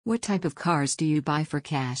What type of cars do you buy for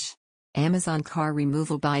cash? Amazon Car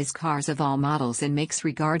Removal buys cars of all models and makes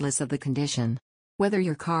regardless of the condition. Whether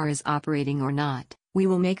your car is operating or not, we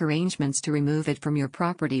will make arrangements to remove it from your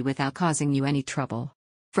property without causing you any trouble.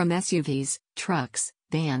 From SUVs, trucks,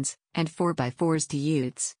 vans, and 4x4s to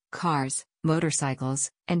utes, cars, motorcycles,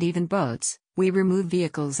 and even boats, we remove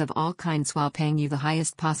vehicles of all kinds while paying you the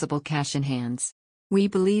highest possible cash in hands. We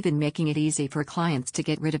believe in making it easy for clients to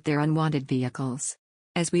get rid of their unwanted vehicles.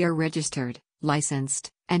 As we are registered,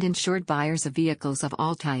 licensed, and insured buyers of vehicles of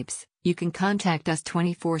all types, you can contact us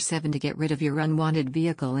 24/7 to get rid of your unwanted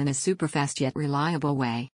vehicle in a superfast yet reliable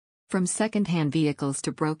way. From second-hand vehicles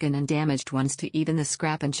to broken and damaged ones to even the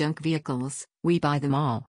scrap and junk vehicles, we buy them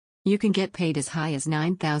all. You can get paid as high as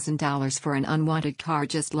 $9,000 for an unwanted car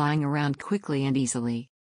just lying around quickly and easily.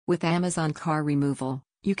 With Amazon Car Removal,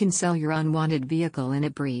 you can sell your unwanted vehicle in a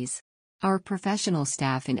breeze. Our professional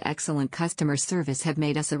staff and excellent customer service have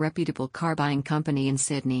made us a reputable car buying company in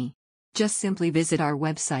Sydney. Just simply visit our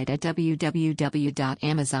website at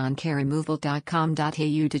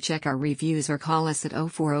www.amazoncarremoval.com.au to check our reviews or call us at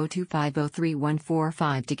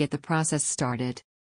 0402503145 to get the process started.